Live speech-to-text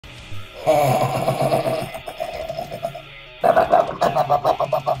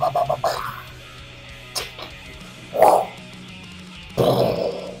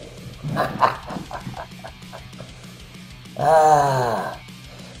Ah,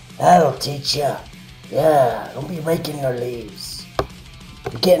 that'll teach ya. Yeah, don't be raking your leaves.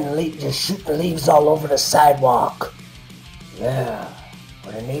 You're shooting leaves all over the sidewalk. Yeah,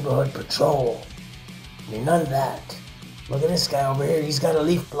 or the neighborhood patrol. I mean, none of that. Look at this guy over here, he's got a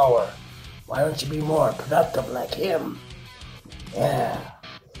leaf blower. Why don't you be more productive like him? Yeah.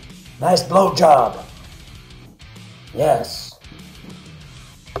 Nice blowjob. Yes.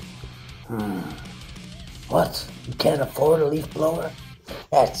 What? You can't afford a leaf blower?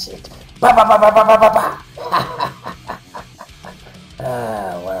 That's it. Ba ba ba ba ba ba ba ba.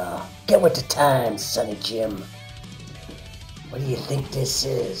 Ah, well, get with the times, Sonny Jim. What do you think this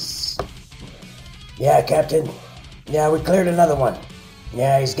is? Yeah, Captain. Yeah, we cleared another one.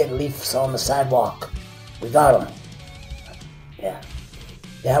 Yeah, he's getting leaves on the sidewalk. We got him. Yeah.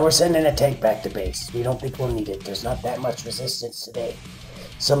 Yeah, we're sending a tank back to base. We don't think we'll need it. There's not that much resistance today.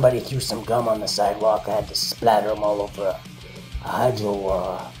 Somebody threw some gum on the sidewalk. I had to splatter them all over a hydro,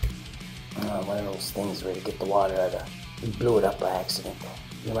 one of those things where you get the water out of. We blew it up by accident.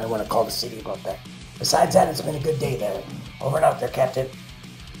 You might want to call the city about that. Besides that, it's been a good day there. Over and out there, Captain.